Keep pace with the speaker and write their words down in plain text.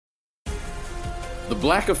The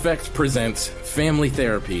Black Effect presents Family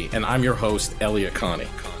Therapy, and I'm your host, Elliot Connie.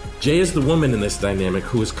 Jay is the woman in this dynamic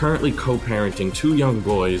who is currently co-parenting 2 young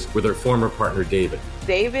boys with her former partner, David.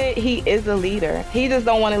 David, he is a leader. He just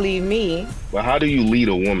don't want to leave me. But how do you lead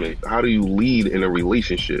a woman? How do you lead in a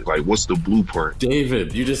relationship? Like, what's the blueprint?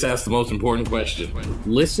 David, you just asked the most important question.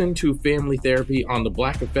 Listen to Family Therapy on the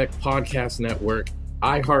Black Effect Podcast Network,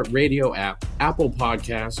 iHeartRadio app, Apple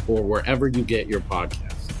Podcasts, or wherever you get your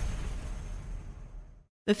podcasts.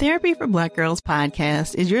 The Therapy for Black Girls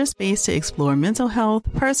podcast is your space to explore mental health,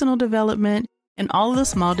 personal development, and all of the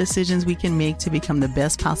small decisions we can make to become the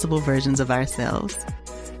best possible versions of ourselves.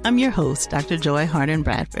 I'm your host, Dr. Joy Harden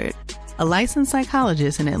Bradford, a licensed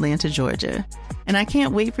psychologist in Atlanta, Georgia, and I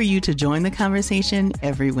can't wait for you to join the conversation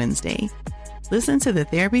every Wednesday. Listen to the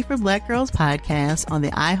Therapy for Black Girls podcast on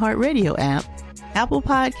the iHeartRadio app, Apple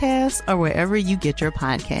Podcasts, or wherever you get your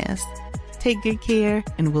podcasts. Take good care,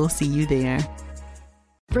 and we'll see you there.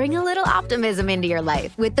 Bring a little optimism into your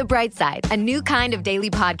life with The Bright Side, a new kind of daily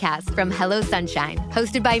podcast from Hello Sunshine,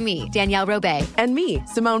 hosted by me, Danielle Robay. And me,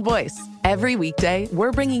 Simone Boyce. Every weekday,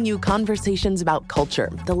 we're bringing you conversations about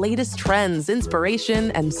culture, the latest trends,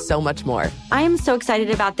 inspiration, and so much more. I am so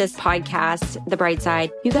excited about this podcast, The Bright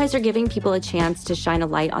Side. You guys are giving people a chance to shine a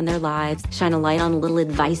light on their lives, shine a light on a little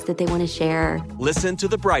advice that they want to share. Listen to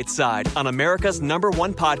The Bright Side on America's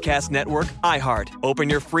 #1 podcast network, iHeart. Open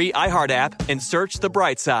your free iHeart app and search The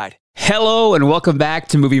Bright Side. Hello and welcome back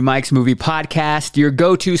to Movie Mike's Movie Podcast, your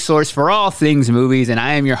go-to source for all things movies, and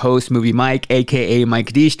I am your host, Movie Mike, aka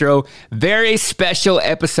Mike Distro. Very special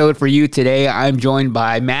episode for you today. I'm joined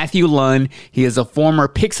by Matthew Lunn. He is a former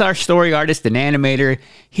Pixar story artist and animator.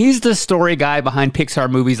 He's the story guy behind Pixar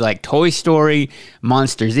movies like Toy Story,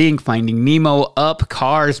 Monsters, Inc., Finding Nemo, Up,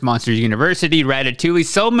 Cars, Monsters University, Ratatouille,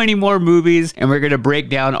 so many more movies, and we're going to break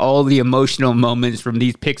down all the emotional moments from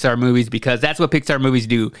these Pixar movies because that's what Pixar movies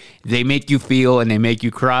do. They make you feel and they make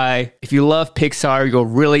you cry. If you love Pixar, you'll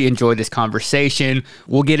really enjoy this conversation.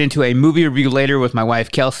 We'll get into a movie review later with my wife,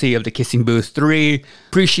 Kelsey, of The Kissing Booth 3.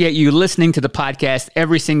 Appreciate you listening to the podcast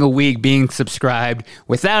every single week, being subscribed.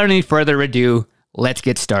 Without any further ado, let's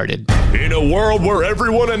get started. In a world where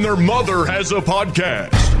everyone and their mother has a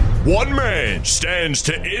podcast, one man stands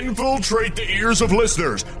to infiltrate the ears of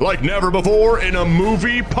listeners like never before in a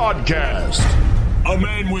movie podcast. A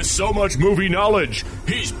man with so much movie knowledge,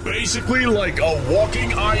 he's basically like a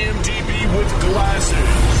walking IMDb with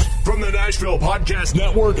glasses. From the Nashville Podcast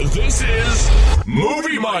Network, this is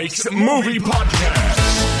Movie Mike's Movie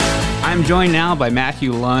Podcast. I'm joined now by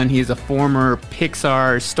Matthew Lunn. He is a former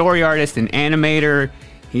Pixar story artist and animator.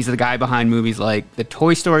 He's the guy behind movies like the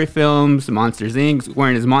Toy Story films, Monsters, Inc.,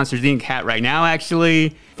 wearing his Monsters, Inc. hat right now,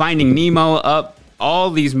 actually. Finding Nemo, Up.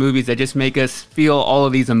 All these movies that just make us feel all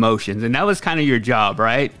of these emotions. And that was kind of your job,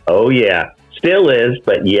 right? Oh, yeah. Still is,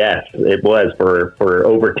 but yes, it was for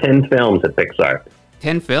over 10 films at Pixar.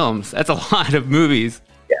 10 films? That's a lot of movies.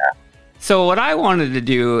 Yeah. So what I wanted to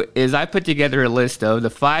do is I put together a list of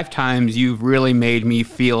the 5 times you've really made me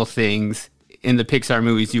feel things in the Pixar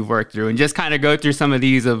movies you've worked through, and just kind of go through some of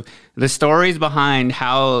these of the stories behind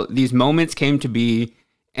how these moments came to be,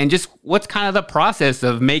 and just what's kind of the process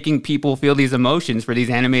of making people feel these emotions for these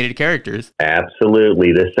animated characters.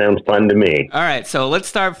 Absolutely. This sounds fun to me. All right. So let's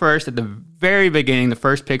start first at the very beginning, the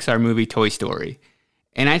first Pixar movie, Toy Story.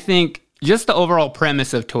 And I think just the overall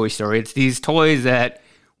premise of Toy Story, it's these toys that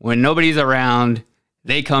when nobody's around,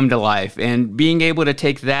 they come to life. And being able to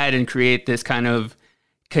take that and create this kind of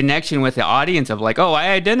connection with the audience of like, oh,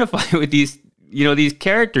 I identify with these, these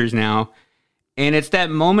characters now. And it's that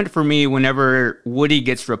moment for me whenever Woody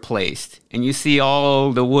gets replaced and you see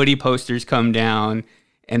all the Woody posters come down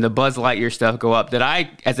and the Buzz Lightyear stuff go up, that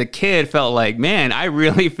I, as a kid, felt like, man, I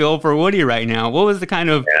really feel for Woody right now. What was the kind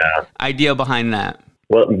of idea behind that?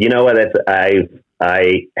 Well, you know what?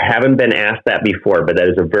 I haven't been asked that before, but that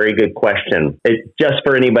is a very good question. Just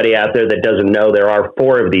for anybody out there that doesn't know, there are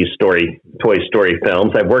 4 of these Toy Story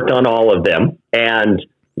films. I've worked on all of them. And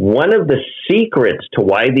one of the secrets to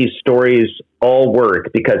why these stories all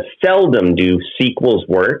work, because seldom do sequels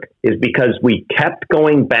work, is because we kept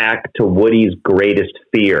going back to Woody's greatest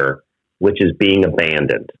fear, which is being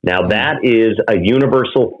abandoned. Now, that is a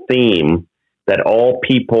universal theme that all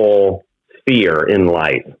people fear in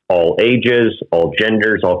life, all ages, all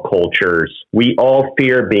genders, all cultures. We all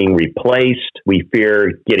fear being replaced. We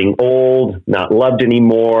fear getting old, not loved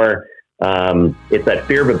anymore. It's that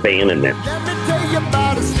fear of abandonment. Let me tell you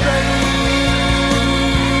about a strange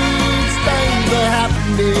things that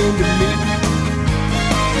happening to me.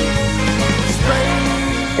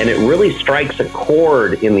 And it really strikes a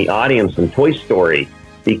chord in the audience in Toy Story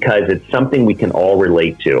because it's something we can all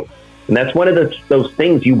relate to. And that's one of those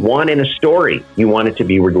things you want in a story. You want it to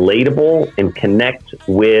be relatable and connect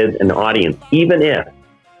with an audience, even if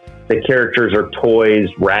the characters are toys,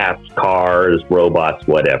 rats, cars, robots,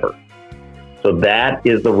 whatever. So that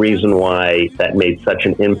is the reason why that made such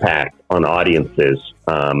an impact on audiences,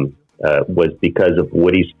 was because of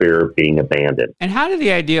Woody's fear of being abandoned. And how did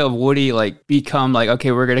the idea of Woody become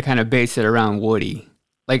okay, we're going to kind of base it around Woody?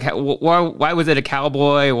 Why was it a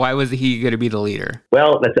cowboy? Why was he going to be the leader?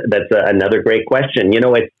 Well, that's another great question.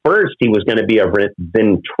 At first he was going to be a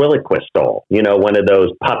ventriloquist doll. One of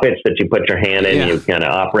those puppets that you put your hand in, you kind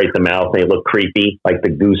of operate the mouth, and they look creepy, like the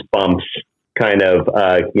Goosebumps kind of,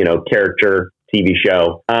 character TV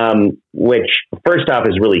show, which first off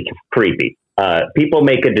is really creepy. People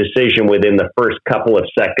make a decision within the first couple of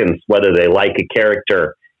seconds whether they like a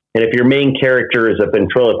character. And if your main character is a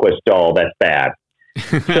ventriloquist doll, that's bad.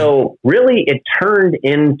 So really it turned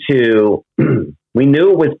into, we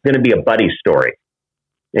knew it was going to be a buddy story.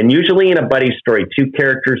 And usually in a buddy story, two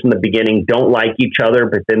characters in the beginning don't like each other,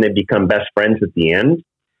 but then they become best friends at the end.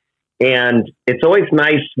 And it's always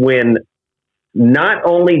nice when not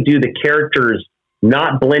only do the characters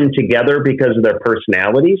not blend together because of their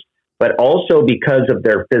personalities, but also because of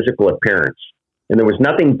their physical appearance. And there was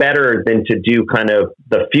nothing better than to do kind of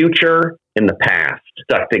the future and the past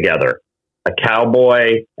stuck together, a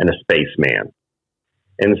cowboy and a spaceman.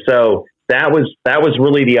 And so that was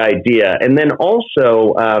really the idea. And then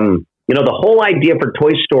also, the whole idea for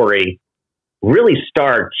Toy Story really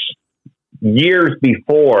starts years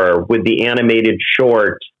before with the animated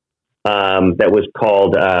short that was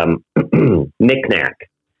called Knick Knack,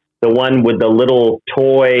 the one with the little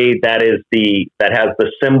toy that has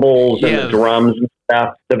the cymbals and the drums and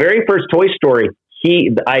stuff. The very first Toy Story,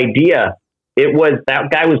 the idea, it was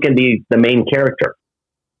that guy was going to be the main character.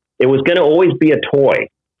 It was going to always be a toy,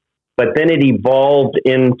 but then it evolved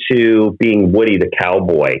into being Woody the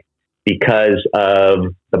cowboy because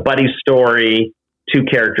of the buddy story, two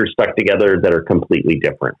characters stuck together that are completely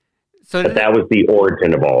different. So that was the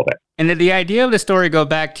origin of all of it. And did the idea of the story go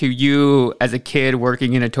back to you as a kid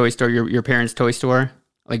working in a toy store, your parents' toy store,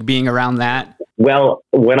 being around that? Well,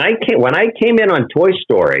 when I came in on Toy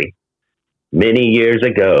Story many years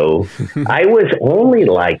ago, I was only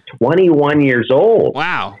 21 years old.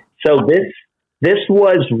 Wow. So this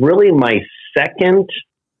was really my second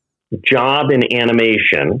job in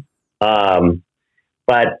animation.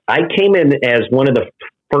 But I came in as one of the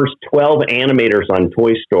first 12 animators on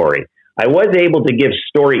Toy Story. I was able to give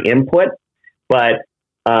story input, but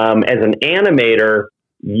as an animator,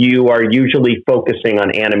 you are usually focusing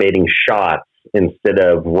on animating shots instead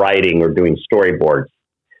of writing or doing storyboards.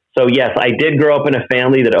 So yes, I did grow up in a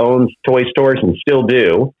family that owns toy stores and still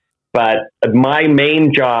do, but my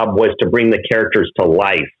main job was to bring the characters to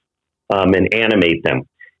life and animate them.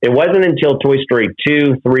 It wasn't until Toy Story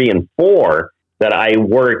 2, 3, and 4 that I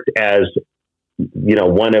worked as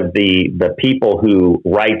one of the people who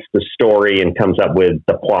writes the story and comes up with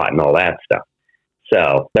the plot and all that stuff.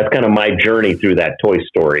 So that's kind of my journey through that Toy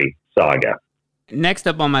Story saga. Next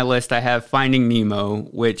up on my list, I have Finding Nemo,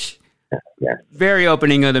 which very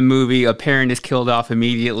opening of the movie, a parent is killed off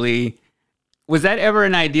immediately. Was that ever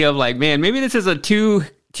an idea of man, maybe this is too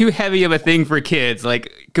heavy of a thing for kids?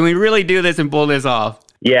 Can we really do this and pull this off?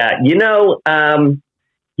 Yeah,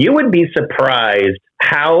 you would be surprised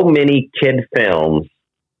how many kid films,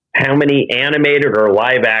 how many animated or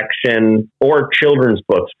live action or children's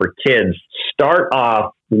books for kids start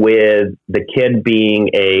off with the kid being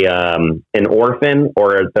an orphan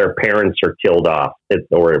or their parents are killed off,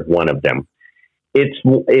 or one of them. It's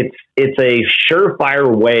a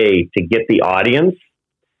surefire way to get the audience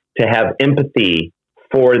to have empathy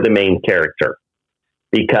for the main character,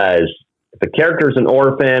 because if a character's an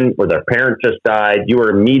orphan or their parent just died, you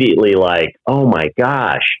are immediately like, oh my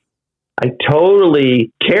gosh, I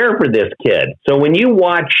totally care for this kid. So when you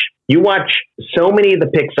watch so many of the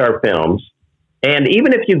Pixar films, and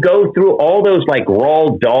even if you go through all those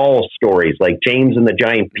Roald Dahl stories, like James and the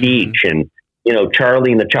Giant Peach and,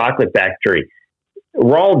 Charlie and the Chocolate Factory,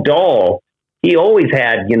 Roald Dahl, he always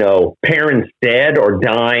had, parents dead or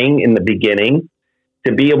dying in the beginning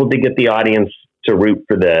to be able to get the audience to root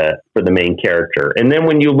for the main character. And then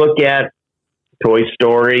when you look at Toy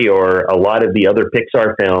Story or a lot of the other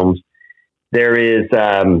Pixar films, there is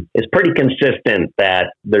it's pretty consistent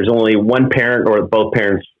that there's only one parent or both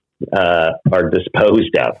parents are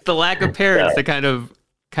disposed of. The lack of parents that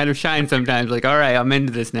kind of shine sometimes. All right, I'm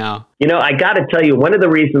into this now. I got to tell you, one of the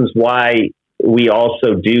reasons why we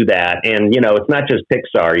also do that, and it's not just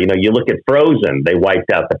Pixar. You look at Frozen; they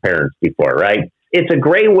wiped out the parents before, right? It's a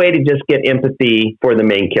great way to just get empathy for the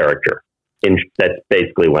main character. That's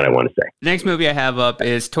basically what I want to say. The next movie I have up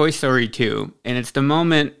is Toy Story 2. And it's the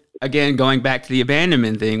moment, again, going back to the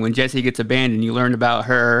abandonment thing, when Jessie gets abandoned, you learn about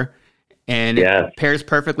her. And it pairs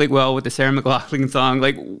perfectly well with the Sarah McLachlan song.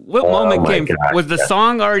 Like, what moment came? Was the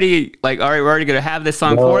song already, like, all right, we're already going to have this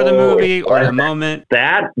song for the movie, or the moment?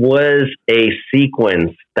 That was a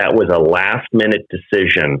sequence that was a last-minute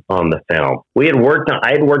decision on the film. I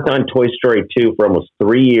had worked on Toy Story 2 for almost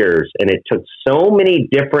 3 years, and it took so many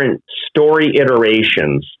different story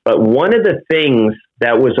iterations. But one of the things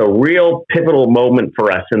that was a real pivotal moment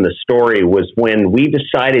for us in the story was when we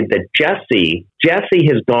decided that Jessie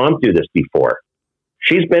has gone through this before.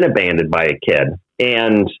 She's been abandoned by a kid,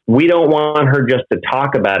 and we don't want her just to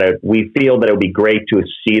talk about it. We feel that it would be great to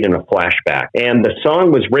see it in a flashback. And the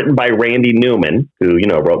song was written by Randy Newman, who,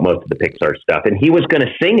 wrote most of the Pixar stuff, and he was going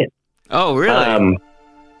to sing it. Oh, really?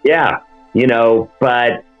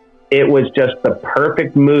 But it was just the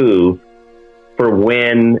perfect move for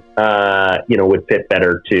when, would fit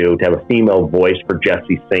better to have a female voice for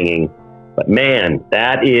Jessie singing. But man,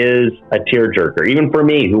 that is a tearjerker, even for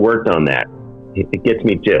me who worked on that. It gets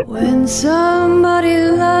me too. When somebody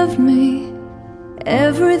loved me,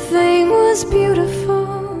 everything was beautiful.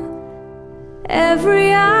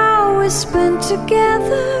 Every hour we spent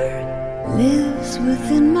together lives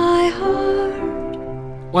within my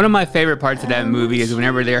heart. One of my favorite parts of that movie is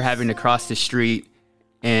whenever they're having to cross the street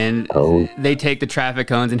and they take the traffic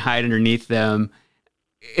cones and hide underneath them.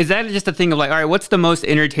 Is that just a thing of like, all right, what's the most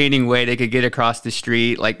entertaining way they could get across the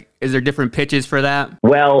street? Like, is there different pitches for that?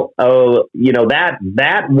 Well, that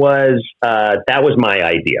was my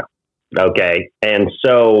idea. Okay. And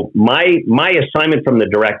so my assignment from the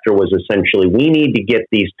director was essentially, we need to get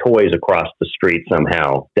these toys across the street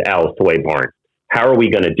somehow to Al's Toy Barn. How are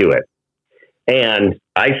we going to do it? And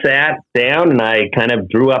I sat down and I kind of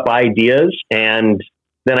drew up ideas. And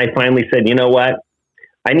then I finally said, you know what?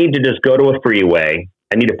 I need to just go to a freeway.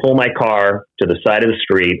 I need to pull my car to the side of the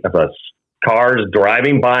street of a cars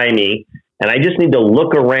driving by me. And I just need to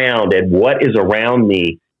look around at what is around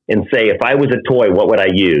me and say, if I was a toy, what would I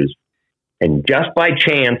use? And just by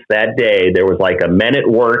chance that day, there was like a Men at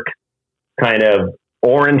Work kind of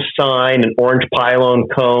orange sign and orange pylon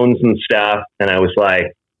cones and stuff. And I was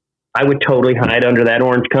like, I would totally hide under that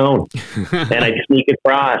orange cone and I'd sneak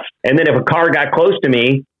across. And then if a car got close to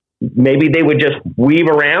me, maybe they would just weave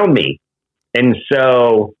around me. And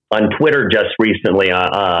so on Twitter just recently,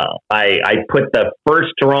 I put the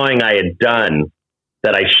first drawing I had done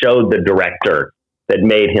that I showed the director that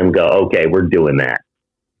made him go, okay, we're doing that.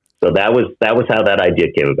 So that was how that idea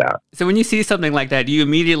came about. So when you see something like that, do you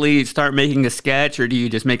immediately start making a sketch, or do you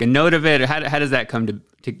just make a note of it? Or how does that come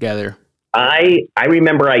together? I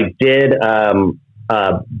remember I did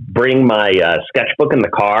bring my sketchbook in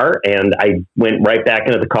the car, and I went right back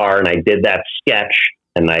into the car and I did that sketch,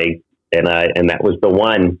 and that was the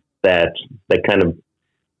one that kind of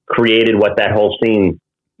created what that whole scene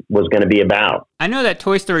was going to be about. I know that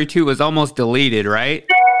Toy Story 2 was almost deleted, right?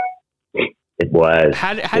 It was.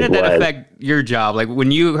 How did that affect your job? Like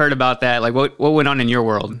when you heard about that, like what went on in your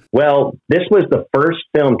world? Well, this was the first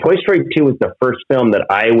film. Toy Story 2 was the first film that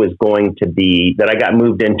I got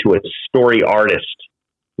moved into a story artist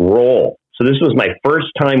role. So this was my first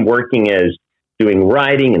time working as doing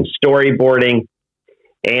writing and storyboarding.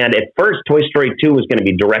 And at first, Toy Story 2 was going to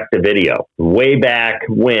be direct to video way back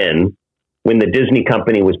when the Disney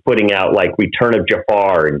company was putting out like Return of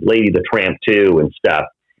Jafar and Lady the Tramp 2 and stuff.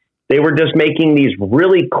 They were just making these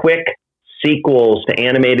really quick sequels to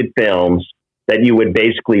animated films that you would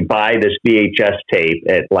basically buy this VHS tape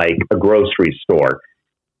at like a grocery store.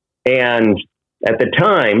 And at the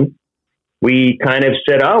time, we kind of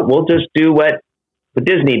said, oh, we'll just do what the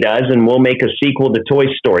Disney does and we'll make a sequel to Toy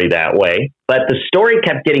Story that way. But the story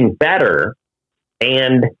kept getting better.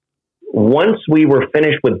 And once we were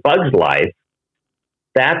finished with Bug's Life,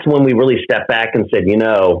 that's when we really stepped back and said,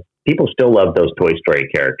 people still love those Toy Story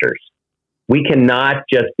characters. We cannot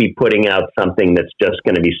just be putting out something that's just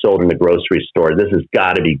going to be sold in the grocery store. This has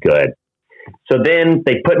got to be good. So then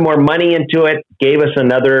they put more money into it, gave us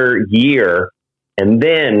another year, and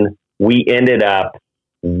then we ended up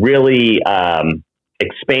really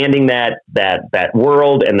expanding that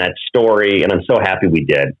world and that story. And I'm so happy we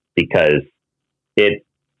did, because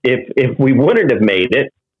if we wouldn't have made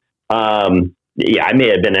it, I may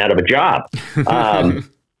have been out of a job.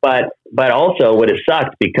 But also would have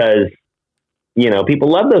sucked because, people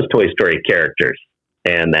love those Toy Story characters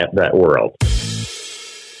and that world.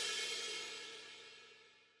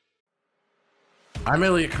 I'm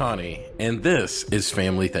Elliot Connie, and this is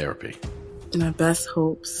Family Therapy. My best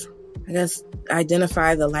hopes I guess,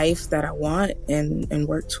 identify the life that I want and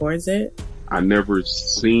work towards it. I never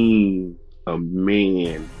seen a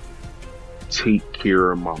man take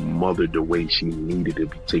care of my mother the way she needed to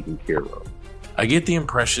be taken care of. I get the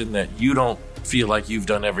impression that you don't feel like you've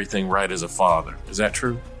done everything right as a father. Is that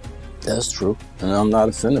true? That's true, and I'm not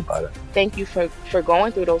offended by that. Thank you for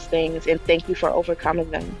going through those things, and thank you for overcoming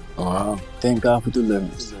them. Thank God for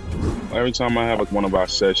deliverance. Every time I have one of our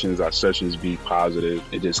sessions be positive.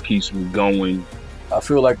 It just keeps me going. I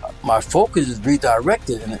feel like my focus is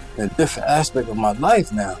redirected in a different aspect of my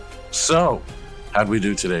life now. So, how'd we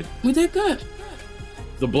do today? We did good.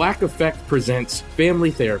 The Black Effect presents Family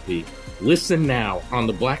Therapy. Listen now on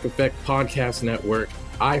the Black Effect Podcast Network,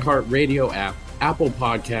 iHeartRadio app, Apple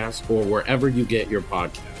Podcasts, or wherever you get your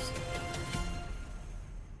podcasts.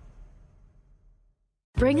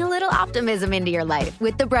 Bring a little optimism into your life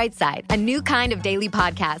with The Bright Side, a new kind of daily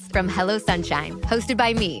podcast from Hello Sunshine, hosted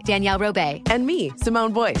by me, Danielle Robay. And me,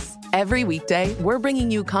 Simone Boyce. Every weekday, we're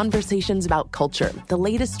bringing you conversations about culture, the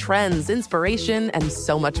latest trends, inspiration, and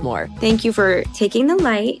so much more. Thank you for taking the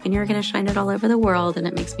light, and you're going to shine it all over the world, and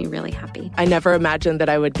it makes me really happy. I never imagined that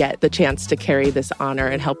I would get the chance to carry this honor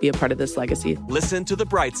and help be a part of this legacy. Listen to The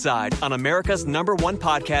Bright Side on America's #1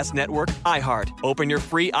 podcast network, iHeart. Open your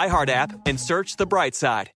free iHeart app and search The Bright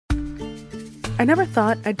Side. I never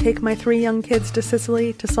thought I'd take my 3 young kids to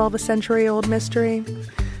Sicily to solve a century-old mystery.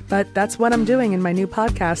 But that's what I'm doing in my new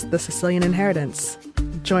podcast, The Sicilian Inheritance.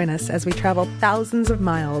 Join us as we travel thousands of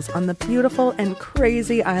miles on the beautiful and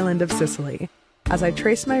crazy island of Sicily, as I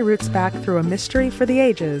trace my roots back through a mystery for the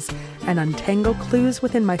ages and untangle clues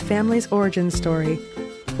within my family's origin story,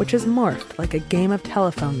 which has morphed like a game of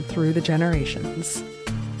telephone through the generations.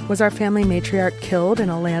 Was our family matriarch killed in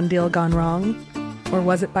a land deal gone wrong? Or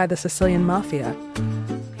was it by the Sicilian mafia?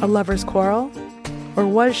 A lover's quarrel? Or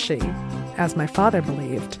was she, as my father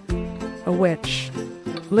believed, a witch?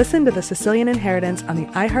 Listen to The Sicilian Inheritance on the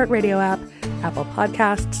iHeartRadio app, Apple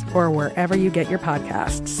Podcasts, or wherever you get your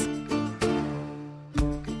podcasts.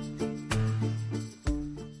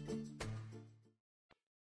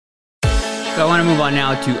 So I want to move on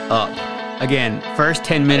now to Up. Again, first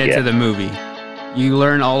 10 minutes of the movie. You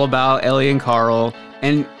learn all about Ellie and Carl,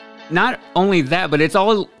 and not only that, but it's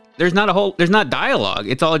all, there's not dialogue.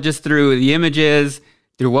 It's all just through the images,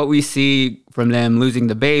 through what we see from them losing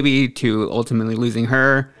the baby to ultimately losing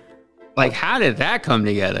her. Like, how did that come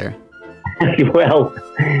together? Well,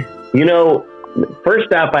 you know,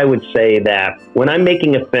 first off, I would say that when I'm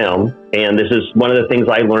making a film, and this is one of the things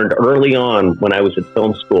I learned early on when I was at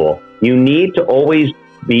film school, you need to always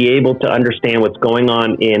be able to understand what's going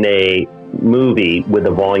on in a movie with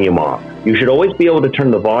the volume off. You should always be able to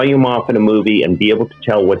turn the volume off in a movie and be able to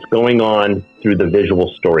tell what's going on through the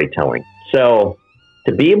visual storytelling. So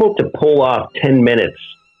to be able to pull off 10 minutes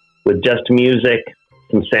with just music,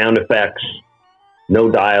 some sound effects, no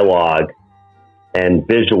dialogue, and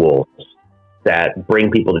visuals that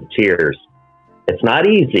bring people to tears, it's not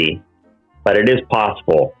easy, but it is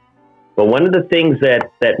possible. But one of the things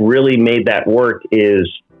that really made that work is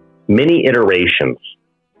many iterations.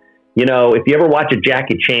 You know, if you ever watch a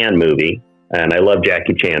Jackie Chan movie, and I love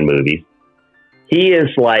Jackie Chan movies, he is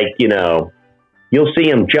like, you know, you'll see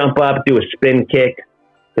him jump up, do a spin kick.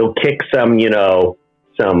 He'll kick some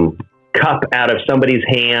cup out of somebody's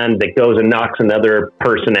hand that goes and knocks another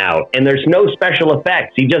person out. And there's no special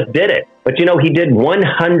effects. He just did it. But, you know, he did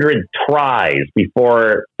 100 tries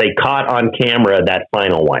before they caught on camera that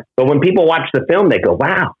final one. But when people watch the film, they go,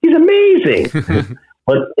 wow, he's amazing.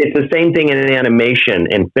 But it's the same thing in animation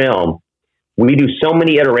and film. We do so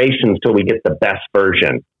many iterations till we get the best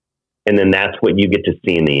version. And then that's what you get to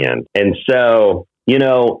see in the end. And so, you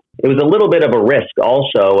know, it was a little bit of a risk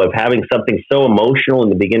also of having something so emotional in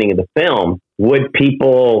the beginning of the film. Would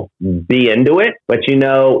people be into it? But, you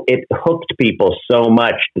know, it hooked people so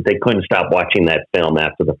much that they couldn't stop watching that film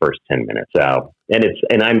after the first 10 minutes. So,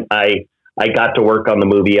 I got to work on the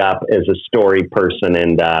movie Up as a story person,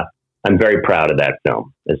 and I'm very proud of that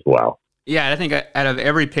film as well. Yeah, I think out of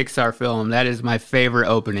every Pixar film, that is my favorite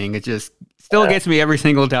opening. It just still gets me every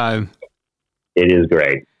single time. It is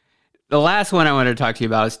great. The last one I want to talk to you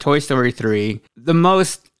about is Toy Story 3. The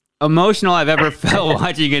most emotional I've ever felt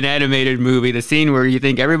watching an animated movie. The scene where you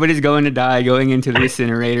think everybody's going to die, going into the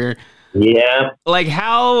incinerator. Yeah. Like,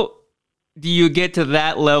 how do you get to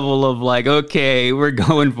that level of like, okay, we're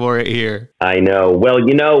going for it here? I know. Well,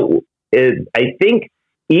 you know, I think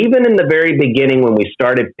even in the very beginning when we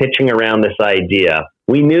started pitching around this idea,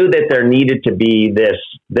 we knew that there needed to be this,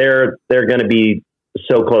 they're going to be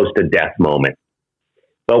so close to death moment.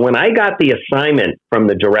 But when I got the assignment from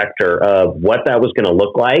the director of what that was going to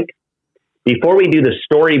look like, before we do the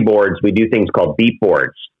storyboards, we do things called beat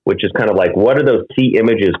boards, which is kind of like, what are those key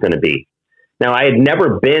images going to be? Now, I had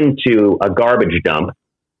never been to a garbage dump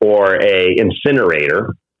or a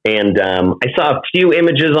incinerator, and I saw a few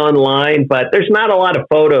images online, but there's not a lot of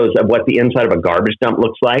photos of what the inside of a garbage dump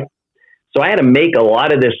looks like. So I had to make a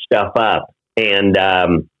lot of this stuff up. And,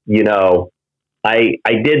 you know, I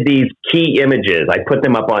did these key images. I put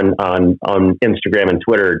them up on Instagram and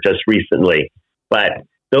Twitter just recently. But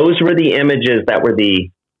those were the images that were the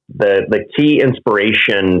key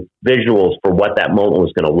inspiration visuals for what that moment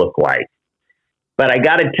was going to look like. But I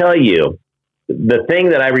got to tell you, the thing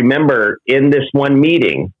that I remember in this one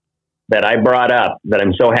meeting that I brought up that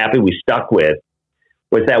I'm so happy we stuck with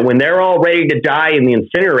was that when they're all ready to die in the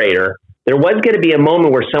incinerator, there was going to be a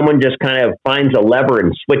moment where someone just kind of finds a lever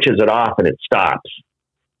and switches it off and it stops.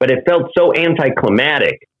 But it felt so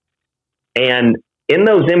anticlimactic. And in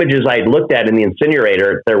those images I looked at in the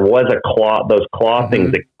incinerator, there was a claw, those claw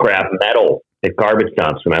things that grab metal at garbage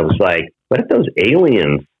dumps. And I was like, what if those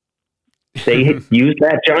aliens, they had used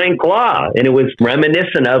that giant claw? And it was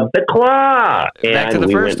reminiscent of the claw. And back to the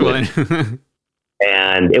first one.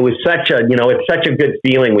 And it was such a, you know, it's such a good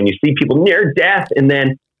feeling when you see people near death and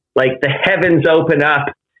then like the heavens open up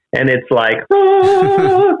and it's like,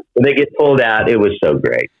 oh, and they get pulled out. It was so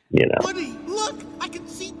great, you know. Woody, look, I can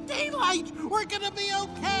see daylight. We're gonna be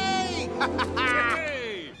okay.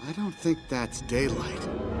 I don't think that's daylight.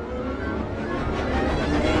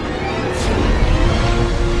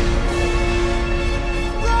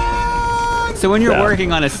 So when you're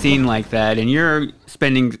working on a scene like that and you're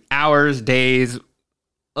spending hours, days,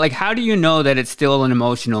 like, how do you know that it's still an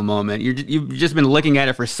emotional moment? You've just been looking at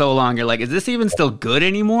it for so long. You're like, is this even still good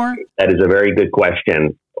anymore? That is a very good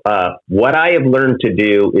question. What I have learned to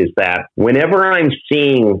do is that whenever I'm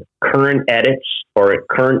seeing current edits or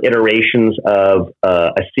current iterations of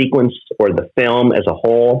a sequence or the film as a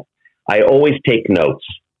whole, I always take notes.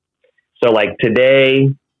 So like today,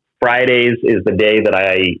 Fridays is the day that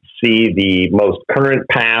I see the most current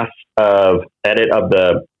pass of edit of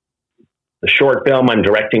the short film I'm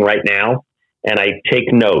directing right now. And I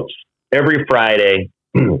take notes every Friday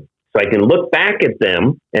so I can look back at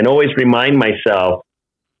them and always remind myself,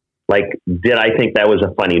 like, did I think that was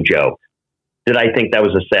a funny joke? Did I think that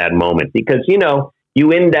was a sad moment? Because, you know,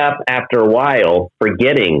 you end up after a while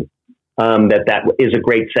forgetting that is a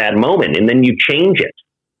great sad moment, and then you change it.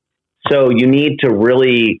 So you need to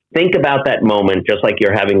really think about that moment, just like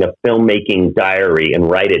you're having a filmmaking diary, and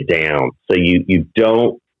write it down. So you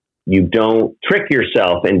don't trick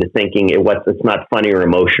yourself into thinking it's not funny or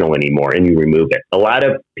emotional anymore, and you remove it. A lot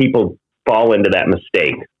of people fall into that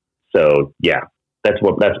mistake. So yeah, that's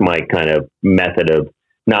my kind of method of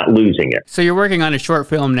not losing it. So you're working on a short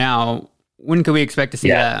film now. When can we expect to see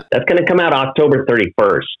that? That's going to come out October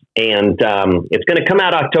 31st. And it's going to come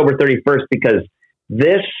out October 31st because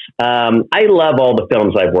this, I love all the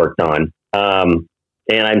films I've worked on.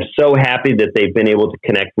 And I'm so happy that they've been able to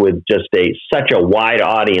connect with just such a wide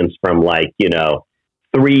audience from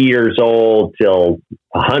 3 years old till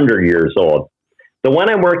 100 years old. The one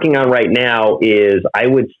I'm working on right now is, I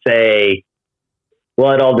would say,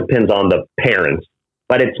 well, it all depends on the parents,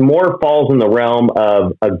 but it's more falls in the realm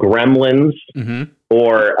of a Gremlins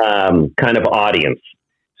or kind of audience.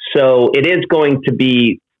 So it is going to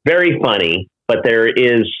be very funny, but there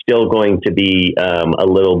is still going to be a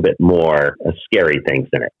little bit more scary things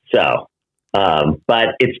in it. So,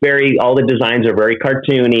 but it's all the designs are very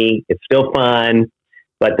cartoony. It's still fun,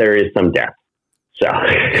 but there is some depth. So,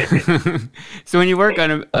 so when you work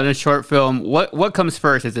on a short film, what comes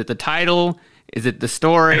first? Is it the title? Is it the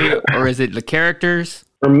story? Or is it the characters?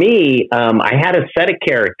 For me, I had a set of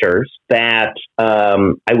characters that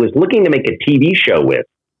I was looking to make a TV show with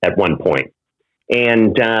at one point.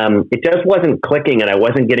 And it just wasn't clicking, and I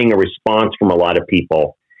wasn't getting a response from a lot of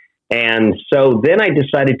people. And so then I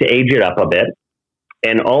decided to age it up a bit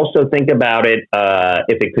and also think about it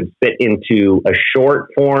if it could fit into a short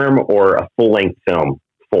form or a full-length film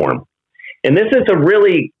form. And this is a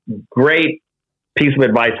really great piece of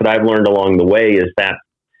advice that I've learned along the way, is that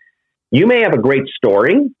you may have a great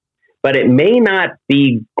story, but it may not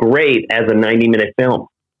be great as a 90-minute film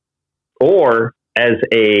or as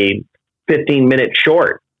a 15-minute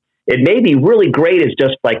short. It may be really great as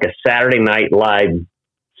just like a Saturday Night Live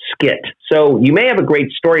skit. So you may have a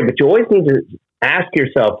great story, but you always need to ask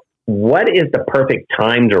yourself, what is the perfect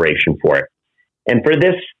time duration for it? And for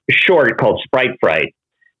this short called Sprite Fright,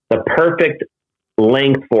 the perfect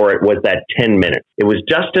length for it was that 10 minutes. It was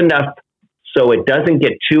just enough so it doesn't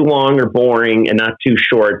get too long or boring, and not too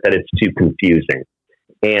short that it's too confusing.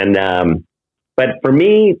 And but But for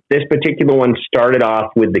me, this particular one started off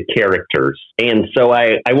with the characters. And so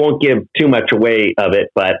I won't give too much away of it,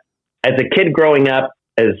 but as a kid growing up,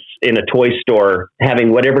 as in a toy store,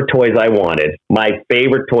 having whatever toys I wanted, my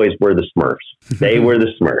favorite toys were the Smurfs. They were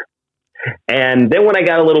the Smurfs. And then when I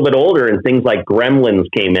got a little bit older and things like Gremlins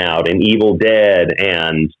came out and Evil Dead,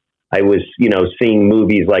 and I was, seeing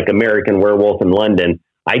movies like American Werewolf in London,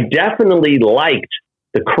 I definitely liked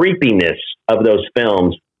the creepiness of those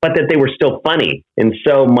films, but that they were still funny. And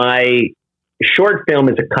so my short film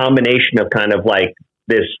is a combination of kind of like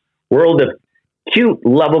this world of cute,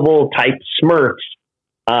 lovable type Smurfs,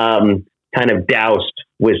 kind of doused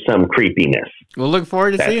with some creepiness. We'll look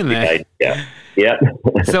forward to seeing that. Yeah.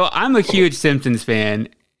 So I'm a huge Simpsons fan,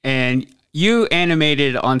 and you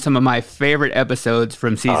animated on some of my favorite episodes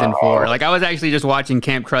from season 4. Like, I was actually just watching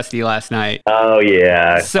Camp Krusty last night. Oh,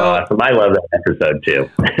 yeah. So awesome. I love that episode, too.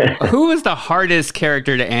 Who was the hardest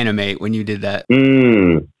character to animate when you did that?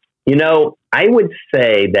 I would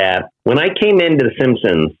say that when I came into The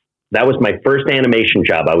Simpsons, that was my first animation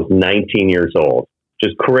job. I was 19 years old,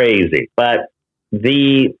 which is crazy. But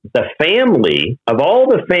the family, of all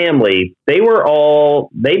the family, they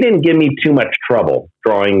didn't give me too much trouble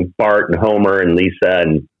drawing Bart and Homer and Lisa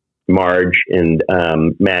and Marge and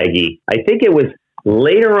Maggie. I think it was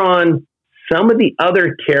later on, some of the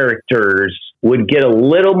other characters would get a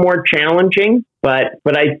little more challenging, but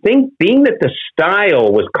I think being that the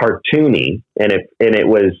style was cartoony and it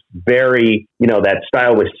was very, that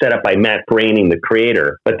style was set up by Matt Groening, the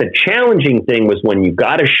creator. But the challenging thing was when you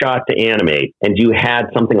got a shot to animate and you had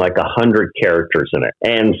something like 100 characters in it.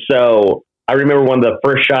 And so I remember one of the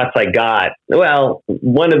first shots I got,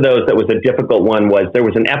 one of those that was a difficult one was there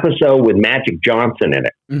was an episode with Magic Johnson in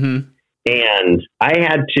it. Mm-hmm. And I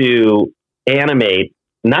had to animate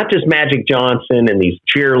not just Magic Johnson and these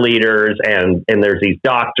cheerleaders and there's these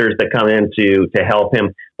doctors that come in to help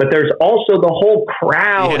him, but there's also the whole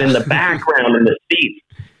crowd in the background in the seats.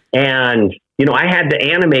 And, I had to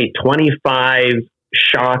animate 25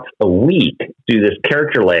 shots a week, do this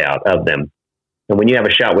character layout of them. And when you have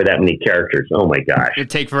a shot with that many characters, oh my gosh. It'd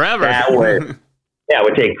take forever. It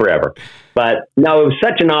would take forever. But no, it was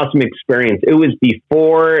such an awesome experience. It was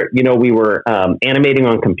before, we were animating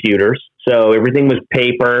on computers. So everything was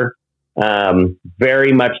paper,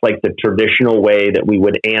 very much like the traditional way that we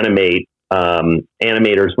would animate,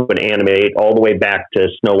 animators would animate all the way back to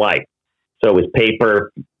Snow White. So it was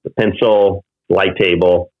paper, pencil, light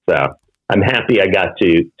table. So I'm happy I got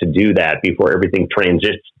to do that before everything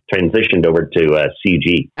transitioned over to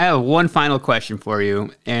CG. I have one final question for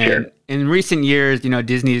you. And sure. In recent years,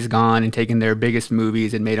 Disney has gone and taken their biggest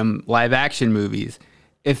movies and made them live action movies.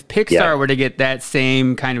 If Pixar were to get that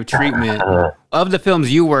same kind of treatment of the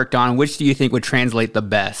films you worked on, which do you think would translate the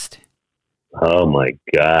best? Oh my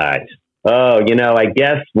gosh. Oh, I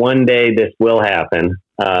guess one day this will happen.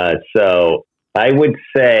 So I would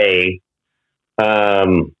say,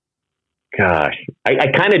 gosh,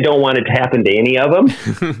 I kind of don't want it to happen to any of them,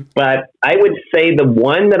 but I would say the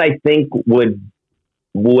one that I think would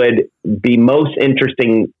be most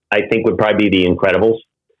interesting, I think would probably be The Incredibles.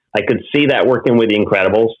 I could see that working with The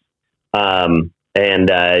Incredibles. That's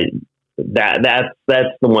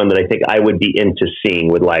the one that I think I would be into seeing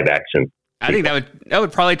with live action. I think that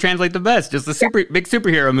would probably translate the best. Just a big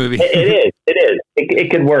superhero movie. It is.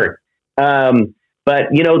 It could work. But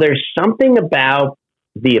there's something about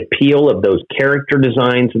the appeal of those character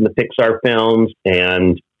designs in the Pixar films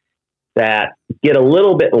and that get a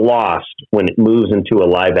little bit lost when it moves into a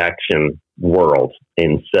live action world.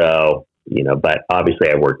 And so, but obviously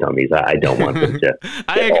I worked on these. I don't want them to.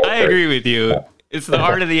 I agree with you. It's the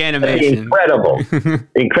art of the animation.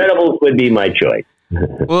 Incredibles would be my choice.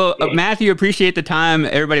 Well, Matthew, appreciate the time.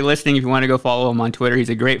 Everybody listening, if you want to go follow him on Twitter, he's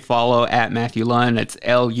a great follow at Matthew Luhn. That's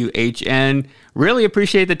Luhn. Really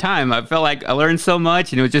appreciate the time. I felt like I learned so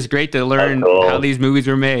much, and it was just great to learn how these movies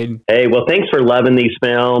were made. Hey, well, thanks for loving these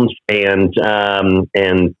films, and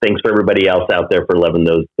thanks for everybody else out there for loving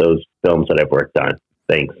those films that I've worked on.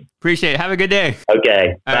 Thanks. Appreciate it. Have a good day.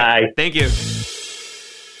 Okay. All bye. Right. Thank you.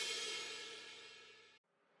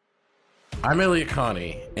 I'm Elliot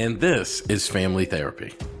Connie, and this is Family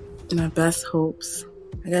Therapy. My best hopes,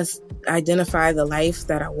 I guess, identify the life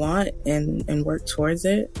that I want and work towards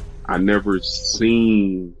it. I never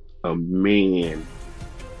seen a man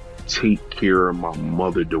take care of my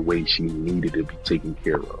mother the way she needed to be taken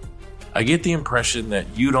care of. I get the impression that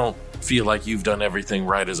you don't feel like you've done everything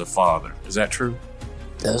right as a father. Is that true?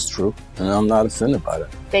 That's true, and I'm not offended by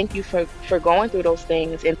that. Thank you for going through those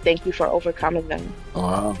things, and thank you for overcoming them.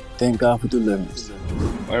 Wow. Thank God for deliverance.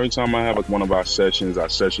 Every time I have one of our sessions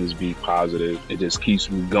be positive. It just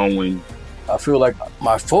keeps me going. I feel like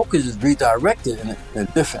my focus is redirected in a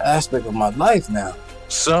different aspect of my life now.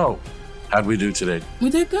 So, how'd we do today? We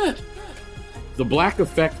did good. The Black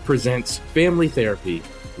Effect presents Family Therapy.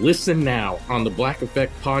 Listen now on the Black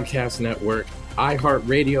Effect Podcast Network,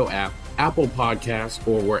 iHeartRadio app, Apple Podcasts,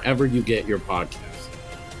 or wherever you get your podcasts.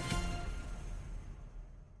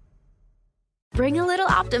 Bring a little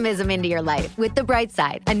optimism into your life with The Bright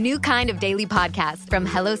Side, a new kind of daily podcast from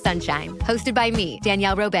Hello Sunshine, hosted by me,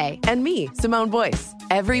 Danielle Robay. And me, Simone Boyce.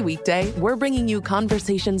 Every weekday, we're bringing you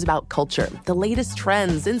conversations about culture, the latest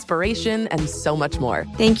trends, inspiration, and so much more.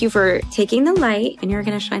 Thank you for taking the light, and you're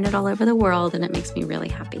going to shine it all over the world, and it makes me really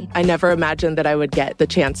happy. I never imagined that I would get the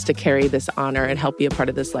chance to carry this honor and help be a part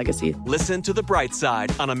of this legacy. Listen to The Bright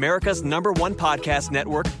Side on America's #1 podcast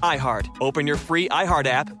network, iHeart. Open your free iHeart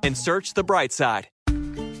app and search The Bright Side.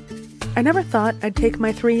 I never thought I'd take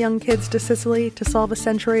my 3 young kids to Sicily to solve a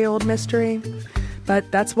century-old mystery. But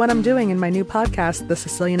that's what I'm doing in my new podcast, The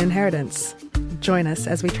Sicilian Inheritance. Join us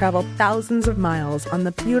as we travel thousands of miles on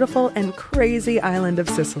the beautiful and crazy island of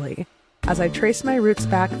Sicily, as I trace my roots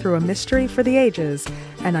back through a mystery for the ages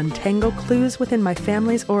and untangle clues within my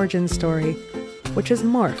family's origin story, which has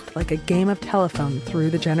morphed like a game of telephone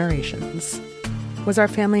through the generations. Was our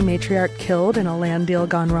family matriarch killed in a land deal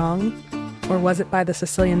gone wrong? Or was it by the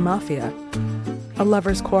Sicilian mafia? A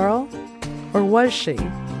lover's quarrel? Or was she,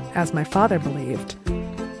 as my father believed,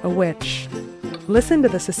 a witch? Listen to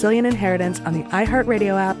The Sicilian Inheritance on the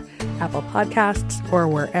iHeartRadio app, Apple Podcasts, or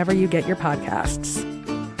wherever you get your podcasts.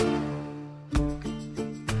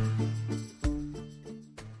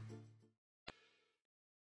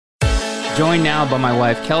 Joined now by my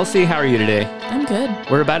wife, Kelsey. How are you today? I'm good.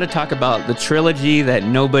 We're about to talk about the trilogy that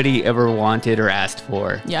nobody ever wanted or asked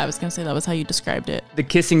for. Yeah, I was going to say that was how you described it. The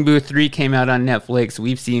Kissing Booth 3 came out on Netflix.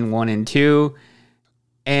 We've seen 1 and 2.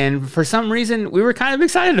 And for some reason, we were kind of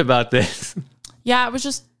excited about this. Yeah, it was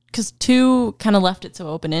just because 2 kind of left it so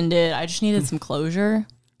open-ended. I just needed some closure.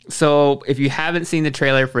 So if you haven't seen the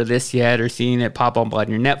trailer for this yet or seen it pop up on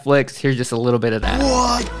your Netflix, here's just a little bit of that.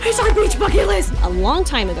 What? Here's our beach bucket list. A long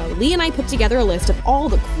time ago, Lee and I put together a list of all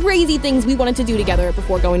the crazy things we wanted to do together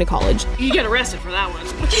before going to college. You get arrested for that one.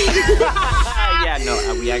 Yeah,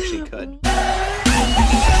 no, we actually could.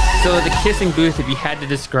 So The Kissing Booth, if you had to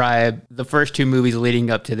describe the first 2 movies leading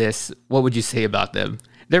up to this, what would you say about them?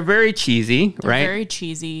 They're very cheesy, right? They're very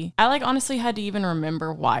cheesy. I honestly had to even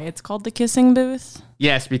remember why it's called The Kissing Booth.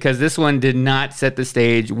 Yes, because this one did not set the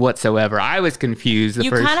stage whatsoever. I was confused. You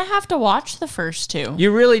kind of have to watch the first 2.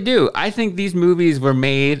 You really do. I think these movies were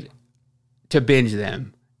made to binge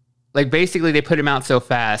them. Basically, they put them out so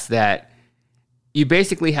fast that you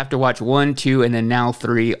basically have to watch 1, 2, and then now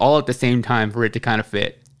 3 all at the same time for it to kind of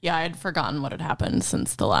fit. Yeah, I had forgotten what had happened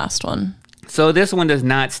since the last one. So this one does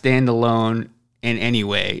not stand alone in any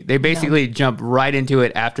way. They basically jump right into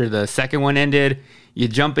it after the second one ended. You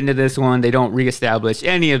jump into this one. They don't reestablish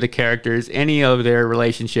any of the characters, any of their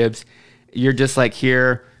relationships. You're just like,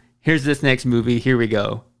 here's this next movie. Here we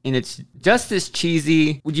go. And it's just as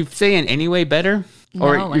cheesy. Would you say in any way better?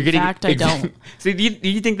 No, in fact, I don't. So do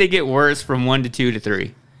you think they get worse from 1 to 2 to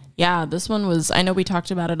 3? Yeah, this one was, I know we talked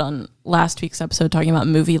about it on last week's episode talking about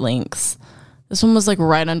movie lengths. This one was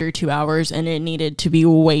right under 2 hours, and it needed to be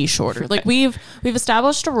way shorter. We've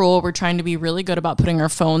established a rule. We're trying to be really good about putting our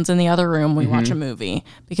phones in the other room when we watch a movie,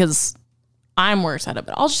 because I'm worse at it.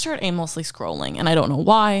 But I'll just start aimlessly scrolling, and I don't know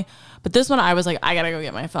why. But this one, I was like, I gotta go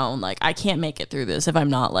get my phone. I can't make it through this if I'm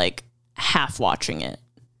not half watching it.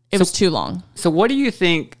 It was too long. So what do you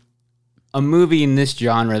think a movie in this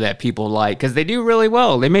genre that people like? Because they do really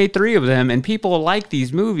well. They made 3 of them, and people like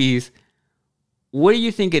these movies. What do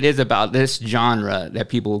you think it is about this genre that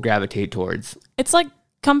people gravitate towards? It's like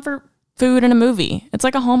comfort food in a movie. It's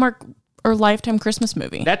like a Hallmark or Lifetime Christmas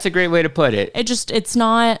movie. That's a great way to put it. It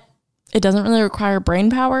doesn't really require brain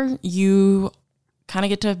power. You kind of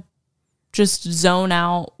get to just zone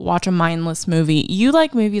out, watch a mindless movie. You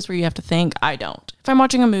like movies where you have to think. I don't. If I'm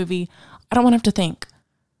watching a movie, I don't want to have to think.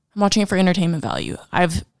 I'm watching it for entertainment value.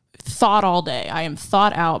 I've thought all day. I am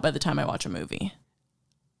thought out by the time I watch a movie.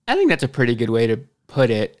 I think that's a pretty good way to put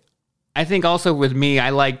it. I think also with me, I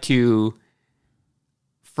like to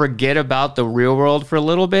forget about the real world for a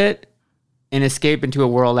little bit and escape into a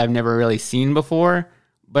world I've never really seen before.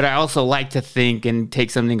 But I also like to think and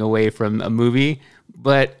take something away from a movie.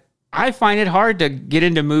 But I find it hard to get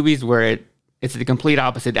into movies where it's the complete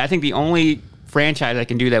opposite. I think the only franchise I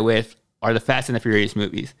can do that with are the Fast and the Furious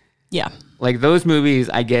movies. Yeah. Those movies,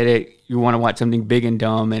 I get it. You want to watch something big and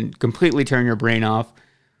dumb and completely turn your brain off.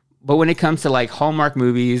 But when it comes to Hallmark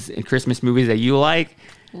movies and Christmas movies that you like,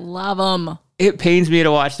 love them. it pains me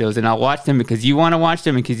to watch those, and I'll watch them because you want to watch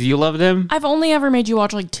them and because you love them. I've only ever made you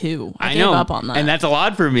watch like 2. I gave up on that. And that's a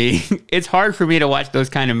lot for me. It's hard for me to watch those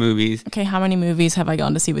kind of movies. Okay, how many movies have I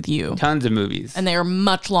gone to see with you? Tons of movies. And they are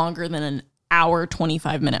much longer than an hour,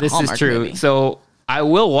 25-minute This Hallmark is true. movie. So I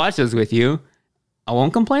will watch those with you. I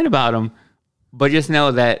won't complain about them, but just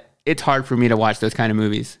know that it's hard for me to watch those kind of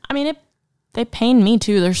movies. I mean, they pain me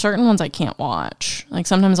too. There's certain ones I can't watch. Like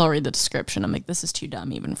sometimes I'll read the description. I'm like, this is too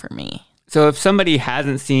dumb even for me. So if somebody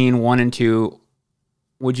hasn't seen 1 and 2,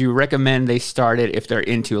 would you recommend they start it if they're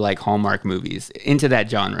into like Hallmark movies, into that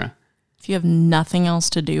genre? If you have nothing else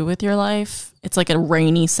to do with your life, it's like a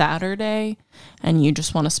rainy Saturday and you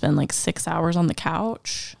just want to spend like 6 hours on the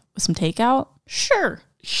couch with some takeout, sure.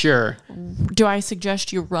 Do I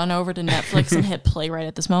suggest you run over to Netflix and hit play right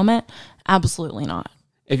at this moment? Absolutely not.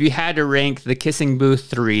 If you had to rank The Kissing Booth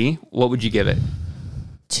 3, what would you give it?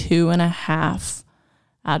 2.5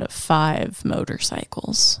 out of 5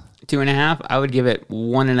 motorcycles. 2.5? I would give it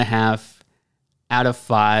 1.5 out of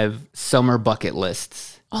 5 summer bucket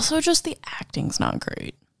lists. Also, just the acting's not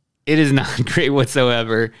great. It is not great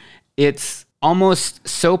whatsoever. It's almost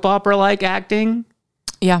soap opera-like acting.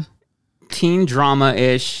 Yeah. Teen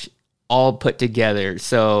drama-ish, all put together.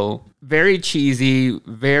 So very cheesy,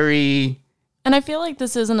 very... And I feel like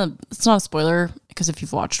this it's not a spoiler, because if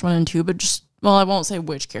you've watched 1 and 2, but just, well, I won't say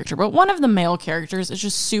which character, but one of the male characters is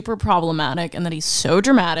just super problematic, and that he's so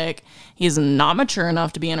dramatic. He's not mature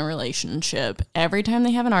enough to be in a relationship. Every time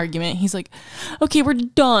they have an argument, he's like, okay, we're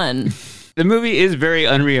done. The movie is very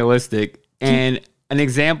unrealistic and an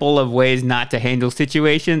example of ways not to handle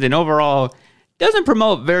situations, and overall doesn't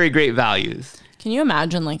promote very great values. Can you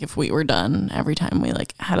imagine like if we were done every time we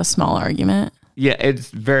like had a small argument? Yeah, it's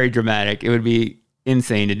very dramatic. It would be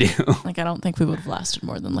insane to do. Like, I don't think we would have lasted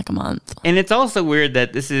more than like a month. And it's also weird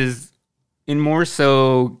that this is in more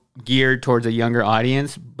so geared towards a younger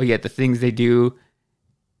audience, but yet the things they do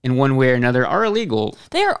in one way or another are illegal.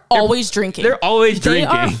 They're always drinking. They're always drinking.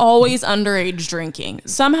 They are always underage drinking.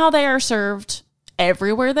 Somehow they are served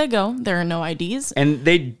everywhere they go. There are no IDs. And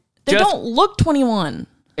they don't look 21.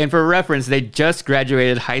 And for reference, they just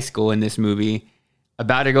graduated high school in this movie,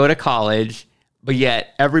 about to go to college. But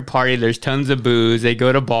yet, every party, there's tons of booze. They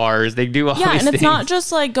go to bars. They do all these things. Yeah, and it's not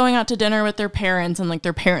just like going out to dinner with their parents and like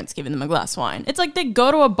their parents giving them a glass of wine. It's like they go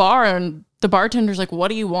to a bar and the bartender's like, what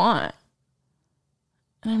do you want?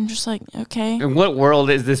 And I'm just like, okay. In what world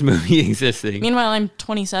is this movie existing? Meanwhile, I'm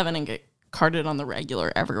 27 and get carded on the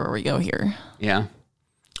regular everywhere we go here. Yeah.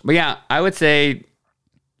 But yeah, I would say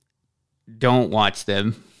don't watch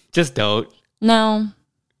them. Just don't. No.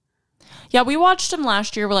 Yeah, we watched them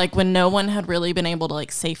last year, like when no one had really been able to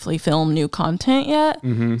like safely film new content yet.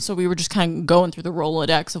 Mm-hmm. So we were just kind of going through the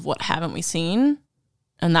Rolodex of what haven't we seen,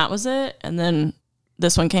 and that was it. And then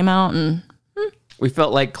this one came out, and we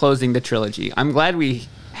felt like closing the trilogy. I'm glad we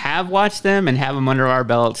have watched them and have them under our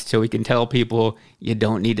belts so we can tell people you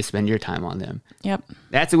don't need to spend your time on them. Yep.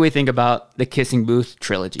 That's what we think about the Kissing Booth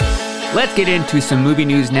trilogy. Let's get into some movie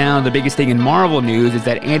news now. The biggest thing in Marvel news is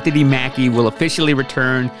that Anthony Mackie will officially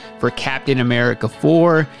return for Captain America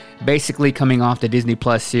 4, basically coming off the Disney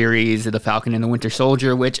Plus series, The Falcon and the Winter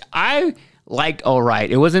Soldier, which I liked all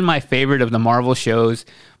right. It wasn't my favorite of the Marvel shows,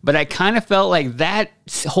 but I kind of felt like that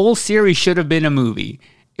whole series should have been a movie.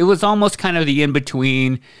 It was almost kind of the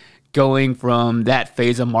in-between going from that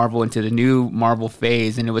phase of Marvel into the new Marvel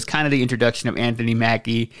phase, and it was kind of the introduction of Anthony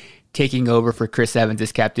Mackie taking over for Chris Evans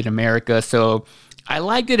as Captain America. So I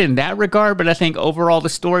liked it in that regard, but I think overall the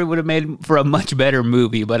story would have made for a much better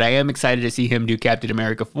movie. But I am excited to see him do Captain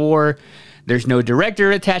America 4. There's no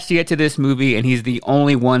director attached yet to this movie, and he's the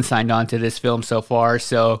only one signed on to this film so far.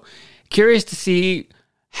 So curious to see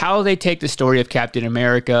how they take the story of Captain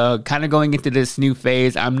America, kind of going into this new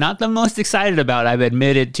phase. I'm not the most excited about, I've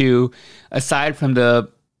admitted to, aside from the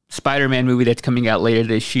Spider-Man movie that's coming out later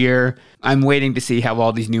this year. I'm waiting to see how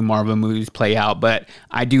all these new Marvel movies play out, but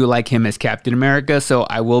I do like him as Captain America, so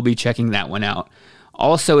I will be checking that one out.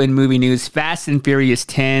 Also in movie news, Fast and Furious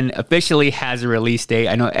 10 officially has a release date.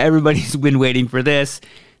 I know everybody's been waiting for this,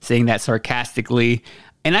 saying that sarcastically,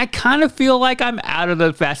 and I kind of feel like I'm out of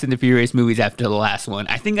the Fast and the Furious movies after the last one.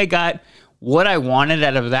 I think I got what I wanted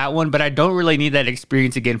out of that one, but I don't really need that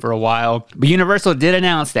experience again for a while. But Universal did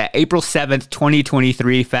announce that April 7th,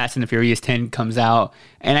 2023, Fast and the Furious 10 comes out,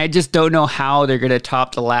 and I just don't know how they're going to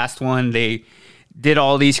top the last one. They did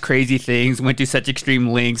all these crazy things, went to such extreme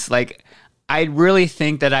lengths. Like, I really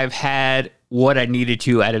think that I've had what I needed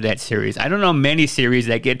to out of that series. I don't know many series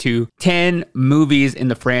that get to 10 movies in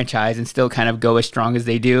the franchise and still kind of go as strong as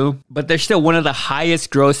they do, but they're still one of the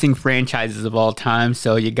highest grossing franchises of all time,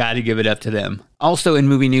 so you got to give it up to them. Also in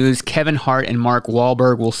movie news, Kevin Hart and Mark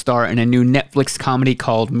Wahlberg will star in a new Netflix comedy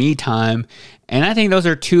called Me Time, and I think those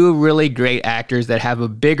are two really great actors that have a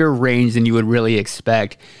bigger range than you would really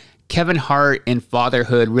expect. Kevin Hart in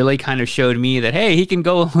Fatherhood really kind of showed me that, hey, he can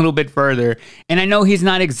go a little bit further. And I know he's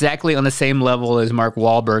not exactly on the same level as Mark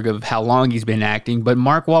Wahlberg of how long he's been acting, but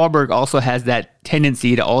Mark Wahlberg also has that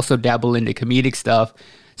tendency to also dabble into comedic stuff.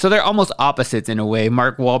 So they're almost opposites in a way.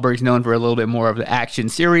 Mark Wahlberg's known for a little bit more of the action,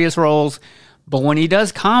 serious roles. But when he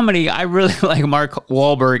does comedy, I really like Mark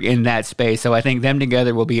Wahlberg in that space. So I think them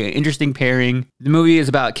together will be an interesting pairing. The movie is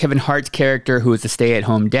about Kevin Hart's character, who is a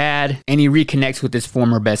stay-at-home dad, and he reconnects with his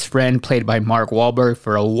former best friend, played by Mark Wahlberg,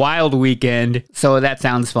 for a wild weekend. So that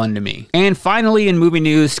sounds fun to me. And finally, in movie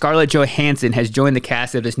news, Scarlett Johansson has joined the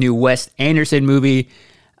cast of this new Wes Anderson movie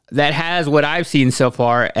that has what I've seen so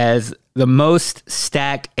far as the most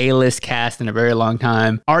stacked A-list cast in a very long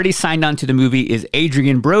time. Already signed on to the movie is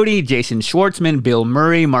Adrian Brody, Jason Schwartzman, Bill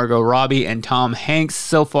Murray, Margot Robbie, and Tom Hanks.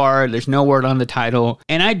 So far, there's no word on the title.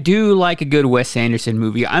 And I do like a good Wes Anderson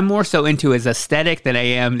movie. I'm more so into his aesthetic than I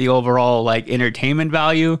am the overall entertainment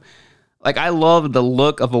value. I love the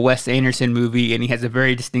look of a Wes Anderson movie, and he has a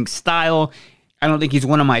very distinct style. I don't think he's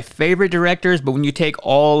one of my favorite directors, but when you take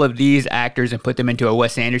all of these actors and put them into a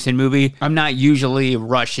Wes Anderson movie, I'm not usually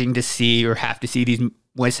rushing to see or have to see these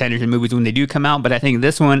Wes Anderson movies when they do come out, but I think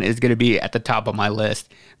this one is going to be at the top of my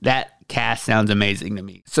list. That cast sounds amazing to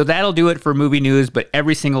me. So that'll do it for movie news, but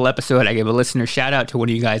every single episode I give a listener shout out to one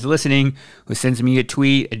of you guys listening who sends me a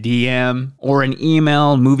tweet, a DM, or an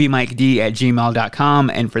email, moviemiked@gmail.com.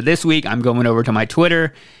 And for this week, I'm going over to my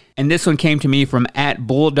Twitter. And this one came to me from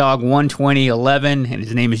 @Bulldog12011, and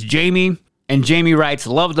his name is Jamie. And Jamie writes,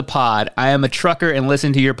 "Love the pod. I am a trucker and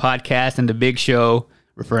listen to your podcast and The Big Show,"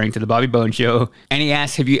 referring to the Bobby Bones Show. And he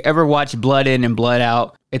asks, "Have you ever watched Blood In and Blood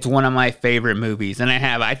Out? It's one of my favorite movies." And I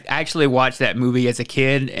have. I actually watched that movie as a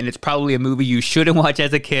kid, and it's probably a movie you shouldn't watch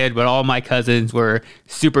as a kid, but all my cousins were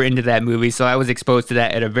super into that movie, so I was exposed to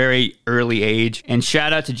that at a very early age. And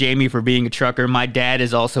shout out to Jamie for being a trucker. My dad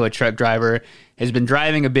is also a truck driver, has been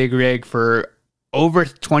driving a big rig for over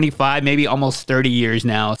 25, maybe almost 30 years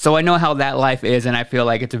now. So I know how that life is, and I feel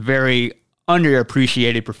like it's a very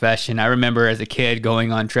underappreciated profession. I remember as a kid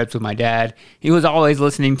going on trips with my dad. He was always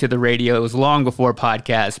listening to the radio. It was long before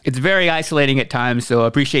podcasts. It's very isolating at times, so I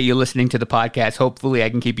appreciate you listening to the podcast. Hopefully I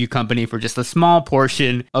can keep you company for just a small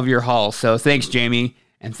portion of your haul. So thanks, Jamie.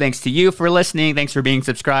 And thanks to you for listening. Thanks for being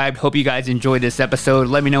subscribed. Hope you guys enjoyed this episode.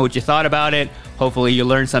 Let me know what you thought about it. Hopefully you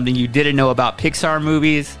learned something you didn't know about Pixar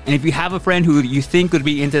movies. And if you have a friend who you think would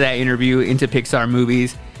be into that interview, into Pixar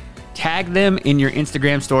movies, tag them in your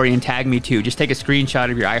Instagram story and tag me too. Just take a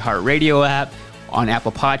screenshot of your iHeartRadio app on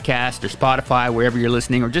Apple Podcasts or Spotify, wherever you're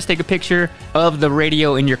listening, or just take a picture of the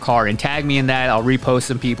radio in your car and tag me in that. I'll repost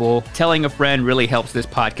some people. Telling a friend really helps this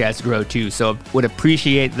podcast grow too, so would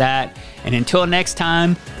appreciate that. And until next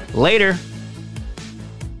time, later.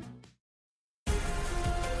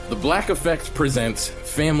 The Black Effect presents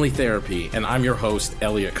Family Therapy, and I'm your host,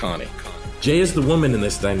 Elliot Connie. Jay is the woman in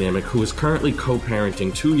this dynamic who is currently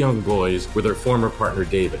co-parenting 2 young boys with her former partner,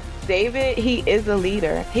 David. David, he is a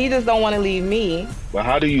leader. He just don't want to leave me. But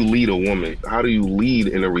how do you lead a woman? How do you lead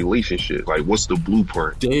in a relationship? What's the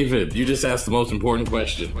blueprint? David, you just asked the most important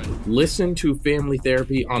question. Listen to Family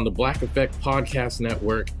Therapy on the Black Effect Podcast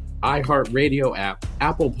Network, iHeartRadio app,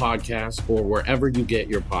 Apple Podcasts, or wherever you get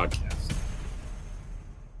your podcasts.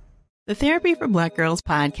 The Therapy for Black Girls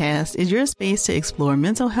podcast is your space to explore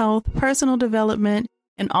mental health, personal development,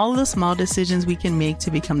 and all of the small decisions we can make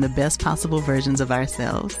to become the best possible versions of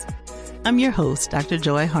ourselves. I'm your host, Dr.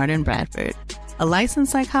 Joy Harden Bradford, a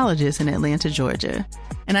licensed psychologist in Atlanta, Georgia,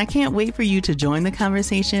 and I can't wait for you to join the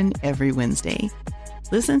conversation every Wednesday.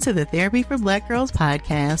 Listen to the Therapy for Black Girls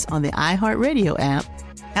podcast on the iHeartRadio app,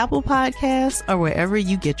 Apple Podcasts, or wherever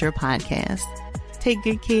you get your podcasts. Take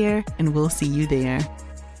good care, and we'll see you there.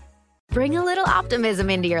 Bring a little optimism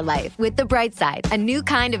into your life with The Bright Side, a new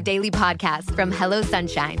kind of daily podcast from Hello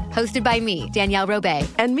Sunshine, hosted by me, Danielle Robay.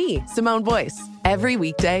 And me, Simone Boyce. Every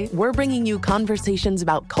weekday, we're bringing you conversations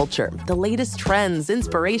about culture, the latest trends,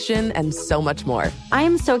 inspiration, and so much more. I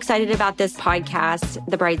am so excited about this podcast,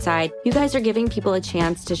 The Bright Side. You guys are giving people a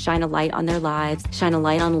chance to shine a light on their lives, shine a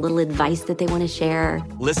light on a little advice that they want to share.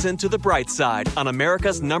 Listen to The Bright Side on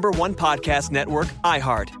America's #1 podcast network,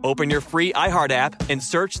 iHeart. Open your free iHeart app and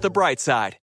search The Bright Side.